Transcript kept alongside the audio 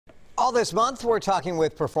All this month, we're talking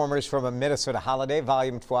with performers from A Minnesota Holiday,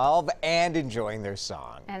 Volume 12, and enjoying their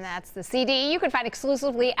song. And that's the CD you can find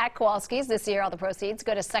exclusively at Kowalski's this year. All the proceeds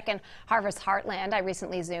go to Second Harvest Heartland. I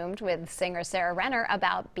recently Zoomed with singer Sara Renner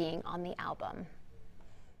about being on the album.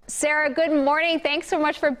 Sara, good morning. Thanks so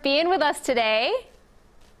much for being with us today.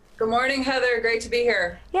 Good morning, Heather. Great to be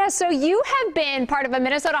here. Yeah, so you have been part of A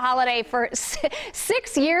Minnesota Holiday for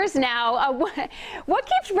 6 years now. What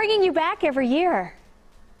keeps bringing you back every year?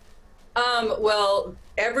 Well,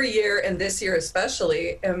 every year and this year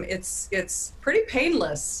especially, it's pretty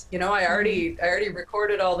painless. You know, I already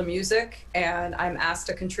recorded all the music, and I'm asked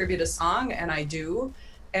to contribute a song, and I do,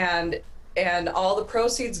 and all the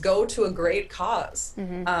proceeds go to a great cause.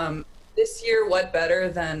 This year, what better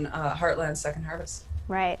than Heartland Second Harvest?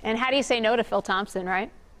 Right. And how do you say no to Phil Thompson,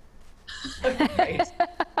 right? Right.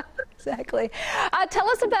 Exactly. Tell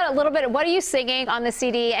us about a little bit. What are you singing on the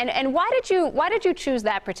CD, and why did you choose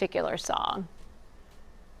that particular song?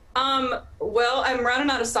 Well, I'm running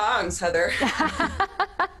out of songs, Heather.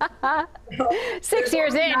 6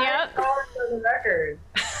 years in, yep. On the record.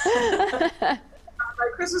 My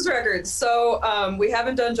Christmas record. So we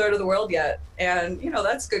haven't done Joy to the World yet, and you know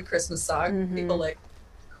that's a good Christmas song. People like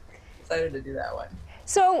excited to do that one.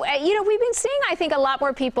 So, you know, we've been seeing, I think, a lot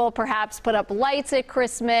more people perhaps put up lights at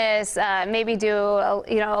Christmas, maybe do,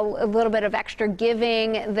 a little bit of extra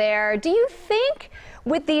giving there. Do you think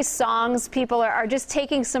with these songs, people are just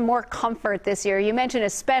taking some more comfort this year? You mentioned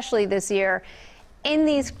especially this year in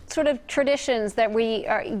these sort of traditions that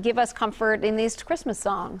give us comfort in these Christmas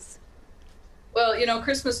songs. Well, you know,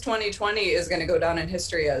 Christmas 2020 is going to go down in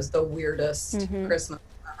history as the weirdest Christmas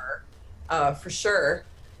ever, for sure.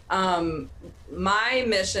 My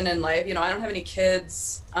mission in life, you know, I don't have any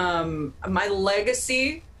kids. My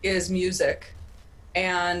legacy is music.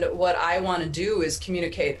 And what I want to do is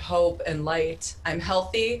communicate hope and light. I'm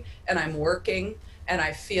healthy and I'm working, and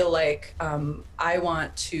I feel like I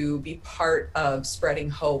want to be part of spreading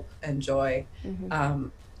hope and joy.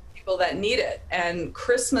 People that need it. And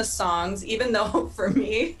Christmas songs, even though for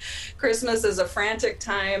me, Christmas is a frantic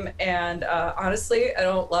time, and honestly, I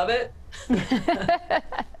don't love it.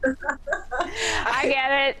 I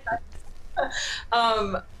get it.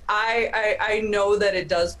 I know that it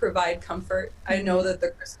does provide comfort. I know that the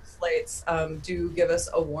Christmas lights do give us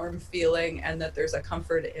a warm feeling, and that there's a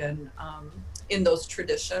comfort in those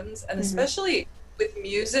traditions, and especially with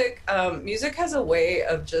music. Music has a way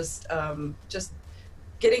of just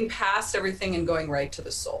getting past everything and going right to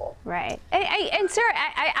the soul. Right. And Sara,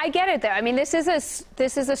 I get it though. I mean, this is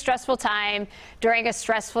a stressful time during a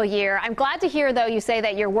stressful year. I'm glad to hear though you say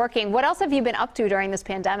that you're working. What else have you been up to during this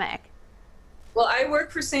pandemic? Well, I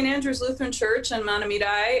work for St. Andrew's Lutheran Church in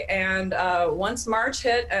Mahtomedi, and once March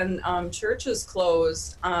hit and churches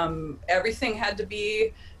closed, everything had to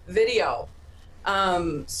be video.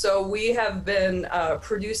 So we have been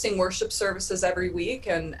producing worship services every week,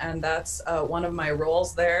 and that's one of my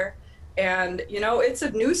roles there. And, you know, it's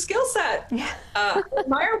a new skill set. I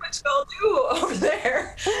admire what y'all do over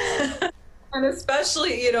there. And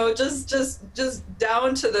especially, you know, just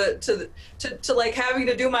down to like having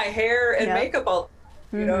to do my hair and makeup all,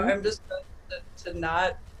 you know, I'm just to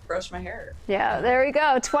not brush my hair. Yeah, there we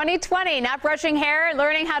go. 2020, not brushing hair,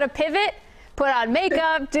 learning how to pivot. Put on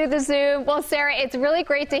makeup, do the Zoom. Well, Sara, it's really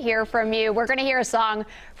great to hear from you. We're going to hear a song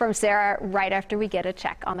from Sara right after we get a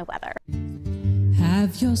check on the weather.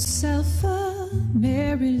 Have yourself a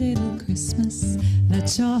merry little Christmas.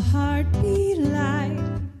 Let your heart be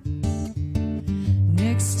light.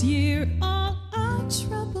 Next year, all our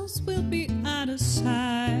troubles will be out of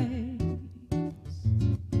sight.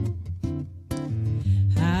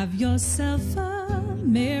 Have yourself a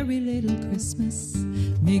merry little Christmas.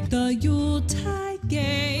 Make the Yuletide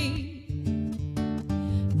gay.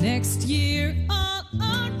 Next year, all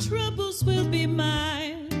our troubles will be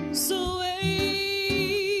miles away.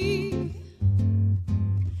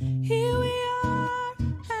 Here we are,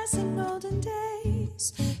 as in olden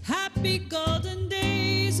days, happy golden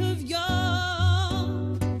days of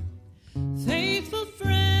yore. Faithful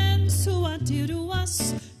friends who are dear to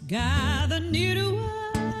us, gather near to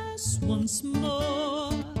us once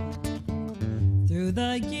more. Through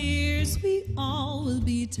the years we all will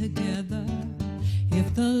be together,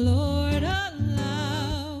 if the Lord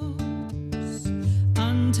allows.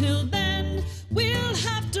 Until then, we'll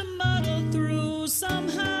have to muddle through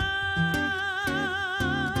somehow.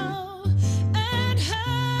 And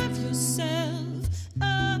have yourself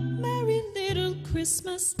a merry little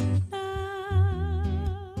Christmas.